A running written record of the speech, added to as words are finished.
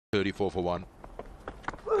34 for 1.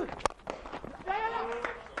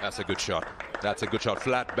 That's a good shot. That's a good shot.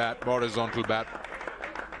 Flat bat, horizontal bat.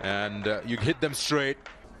 And you hit them straight.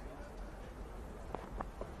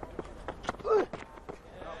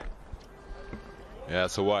 Yeah,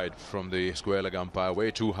 so wide from the square leg umpire.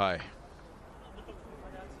 Way too high.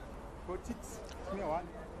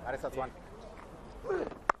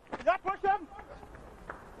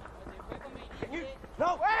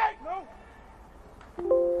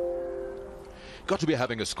 Got to be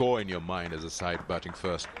having a score in your mind as a side batting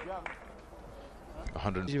first.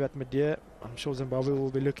 100. I'm sure Zimbabwe will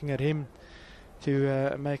be looking at him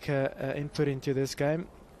to make an input into this game.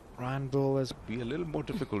 Ryan Bull is be a little more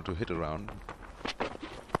difficult to hit around.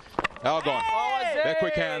 Oh, gone. They're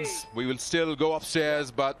quick hands. We will still go upstairs,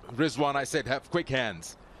 but Rizwan, I said, have quick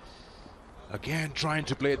hands. Again, trying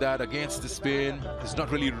to play that against the spin. He's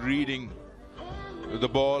not really reading the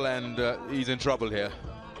ball, and he's in trouble here.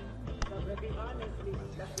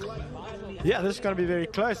 Yeah, this is going to be very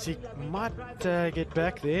close. He might get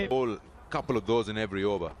back there. A couple of those in every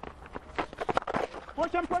over.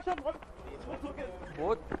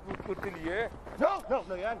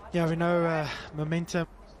 Yeah, we know momentum.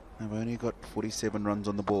 They've only got 47 runs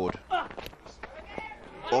on the board.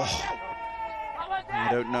 Oh, I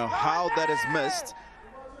don't know how that is missed.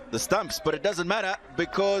 The stumps, but it doesn't matter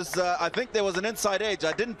because I think there was an inside edge.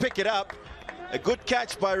 I didn't pick it up. A good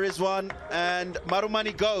catch by Rizwan, and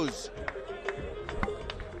Marumani goes.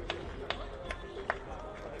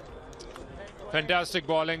 Fantastic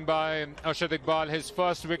bowling by Arshad Iqbal, his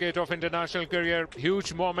first wicket of international career.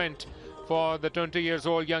 Huge moment for the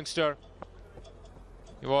 20-year-old youngster.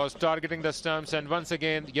 He was targeting the stumps, and once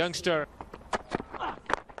again, youngster.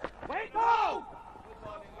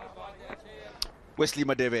 Wesley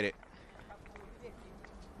Madevere.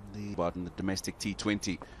 In the domestic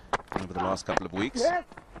T20 over the last couple of weeks.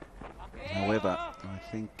 However, I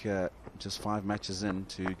think just 5 matches in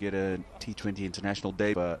to get a T20 international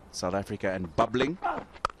day for South Africa and bubbling.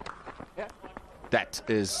 That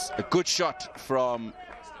is a good shot from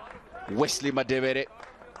Wesley Madevere.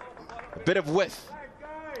 A bit of width,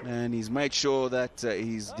 and he's made sure that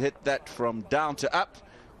he's hit that from down to up,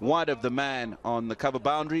 wide of the man on the cover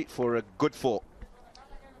boundary for a good 4.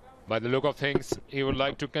 By the look of things, he would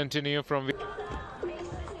like to continue from.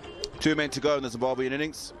 2 men to go in the Zimbabwean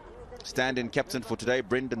innings. Stand-in captain for today,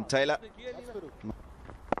 Brendan Taylor.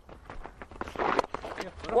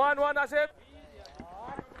 1-1, that's it.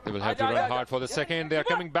 They will have to run hard for the second. They are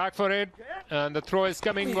coming back for it, and the throw is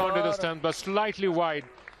coming onto the stump, but slightly wide.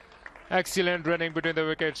 Excellent running between the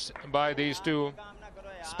wickets by these two,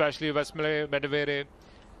 especially Wesley Madevere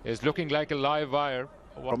is looking like a live wire.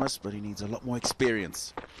 Promise, but he needs a lot more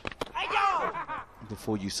experience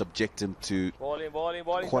before you subject him to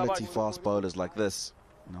quality fast bowlers like this.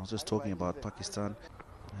 And I was just talking about Pakistan,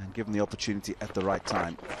 and give him the opportunity at the right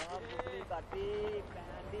time.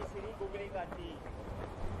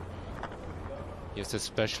 Yes,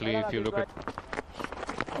 especially if you look at.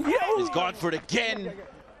 He's gone for it again,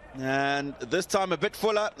 and this time a bit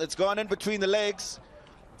fuller. It's gone in between the legs,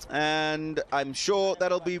 and I'm sure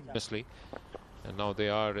that'll be. And now they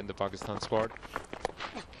are in the Pakistan squad.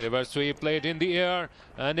 Reverse sweep played in the air,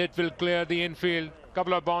 and it will clear the infield.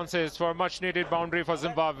 Couple of bounces for much needed boundary for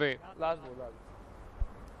Zimbabwe.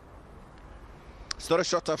 It's not a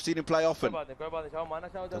shot I've seen him play often.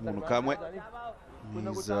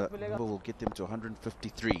 Will get them to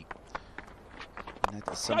 153. And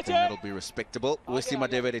that is something that'll be respectable. Wesley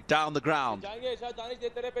Madevere down the ground.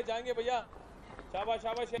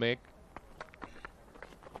 Make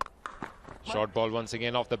short ball once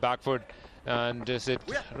again off the back foot, and is it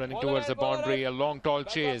running towards the boundary? A long tall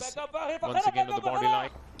chase once again on the boundary line.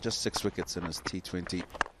 Just 6 wickets in his T20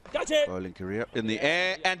 bowling career. In the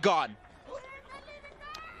air and gone.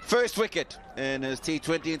 First wicket in his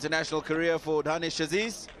T20 international career for Danish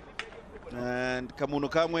Aziz. And Kamunu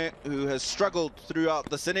Kamwe, who has struggled throughout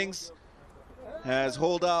this innings, has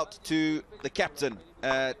hauled out to the captain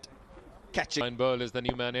at catching. Ryan Burl is the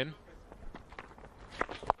new man in.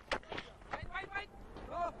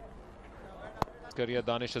 Career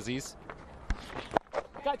Danish Aziz.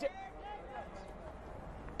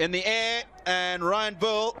 In the air, and Ryan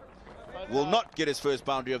Bull will not get his first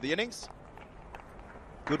boundary of the innings.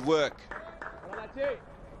 Good work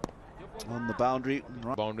on the boundary.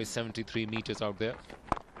 Boundary 73 meters out there.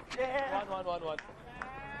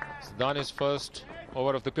 So Dani's first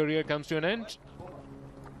over of the career comes to an end.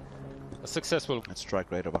 A successful. That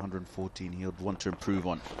strike rate of 114 he'll want to improve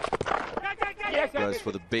on. Goes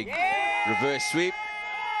for the big reverse sweep.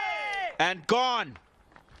 And gone.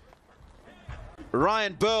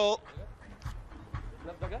 Ryan Burl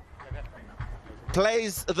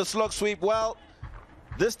Plays the slog sweep well.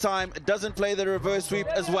 This time it doesn't play the reverse sweep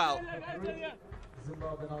as well.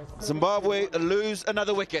 Zimbabwe lose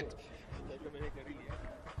another wicket.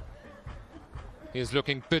 He's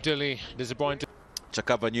looking bitterly disappointed.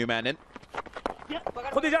 Chakava, new man in.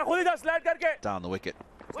 Down the wicket.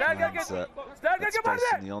 That's space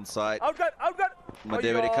in the onside.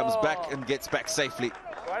 Madevere comes back and gets back safely.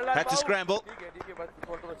 Had to scramble.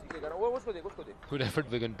 Good effort,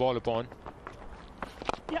 Wigan. Ball upon.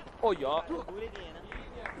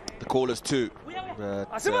 The call is 2.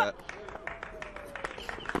 But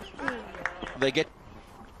they get...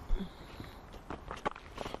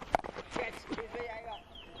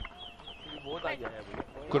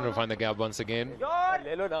 Couldn't find the gap once again.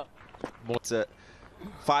 It's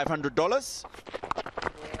 $500.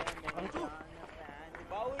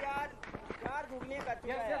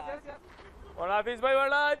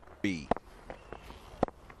 B.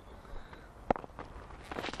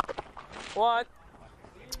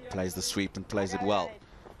 Plays the sweep and plays it well.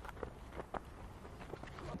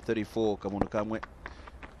 34, Kamono Kamwe. It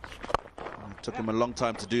took him a long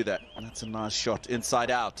time to do that. That's a nice shot, inside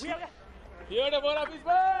out. And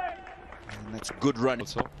that's good running.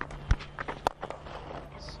 Also,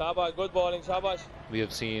 Shabash, good bowling, shabash. we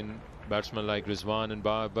have seen batsmen like Rizwan and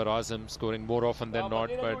Babar Azam scoring more often than not,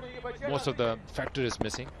 but most of the factor is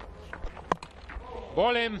missing.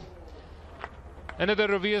 Ball him. Another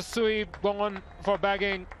reverse sweep gone for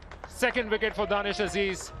bagging. Second wicket for Danish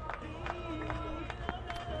Aziz.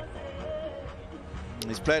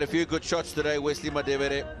 He's played a few good shots today, Wesley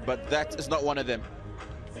Madevere, but that is not one of them.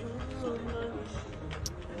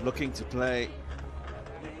 Looking to play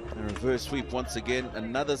a reverse sweep once again.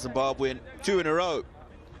 Another Zimbabwean, 2 in a row.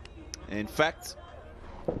 In fact,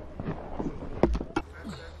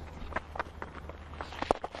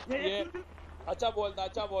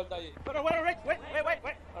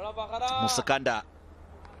 Musakanda,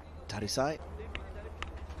 Tarisai.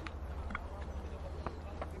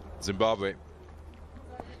 Zimbabwe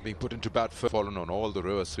being put into bat, fallen on all the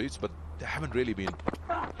reverse sweeps, but they haven't really been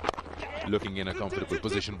looking in a comfortable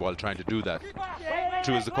position while trying to do that.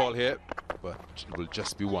 2 is the call here, but it will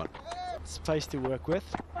just be 1. Space to work with.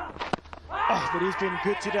 Oh, but he's been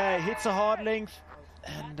good today. Hits a hard length,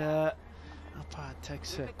 and umpire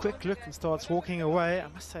takes a quick look and starts walking away. I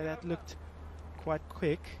must say that looked quite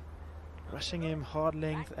quick. Rushing him hard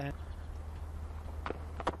length, and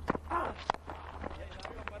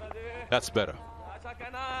That's better.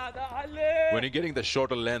 When you're getting the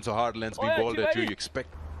shorter lens or hard lens being bowled at you, you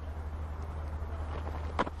expect...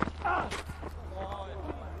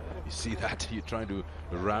 You see that? You're trying to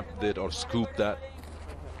ramp that or scoop that.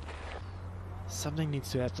 something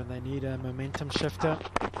needs to happen. They need a momentum shifter.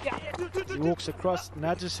 He walks across,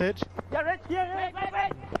 nudges it.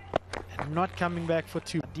 And not coming back for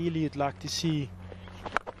 2. Ideally, you'd like to see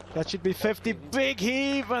that should be 50. Big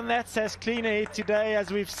heave, and that's as clean a hit today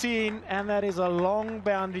as we've seen, and that is a long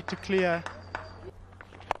boundary to clear.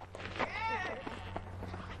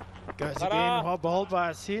 Goes again, bowled by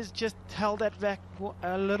us. He's just held that back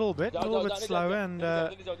a little bit slower, and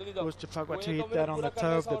was Chapagwa to hit that on the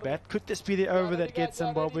toe of the bat. Could this be the over that gets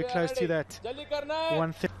Zimbabwe close to that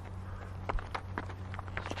 130?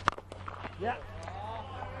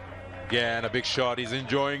 Yeah, and a big shot. He's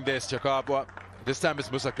enjoying this, Chakabwa. This time it's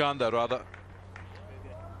Musakanda, rather.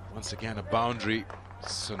 Once again, a boundary.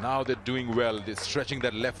 So now they're doing well. They're stretching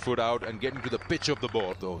that left foot out and getting to the pitch of the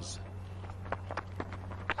ball. Those.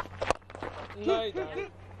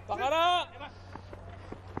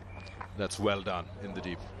 That's well done in the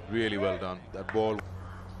deep. Really well done. That ball.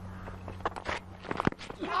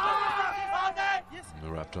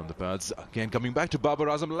 Wrapped on the pads. Again, coming back to Babar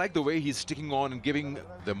Azam. I like the way he's sticking on and giving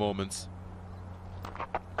the moments.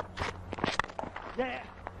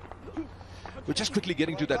 We're just quickly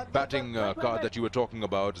getting to that batting card that you were talking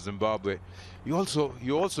about, Zimbabwe. You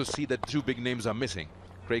also see that 2 big names are missing.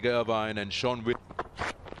 Craig Irvine and Sean Witt.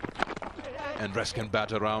 And rest can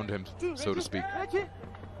bat around him, so to speak.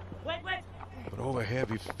 But over here,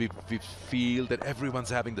 we feel that everyone's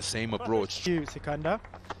having the same approach. Sikanda.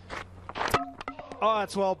 Oh,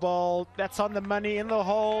 it's well bowled. That's on the money in the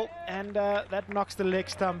hole, and that knocks the leg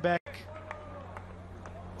stump back.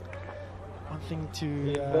 One thing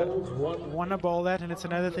to want to bowl that, and it's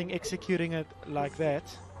another thing executing it like that.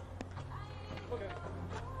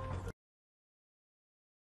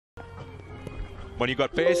 When you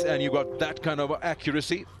got pace and you got that kind of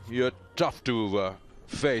accuracy, you're tough to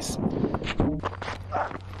face.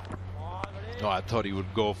 Oh, I thought he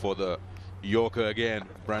would go for the Yorker again.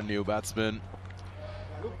 Brand new batsman.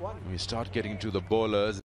 We start getting to the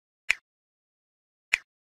bowlers.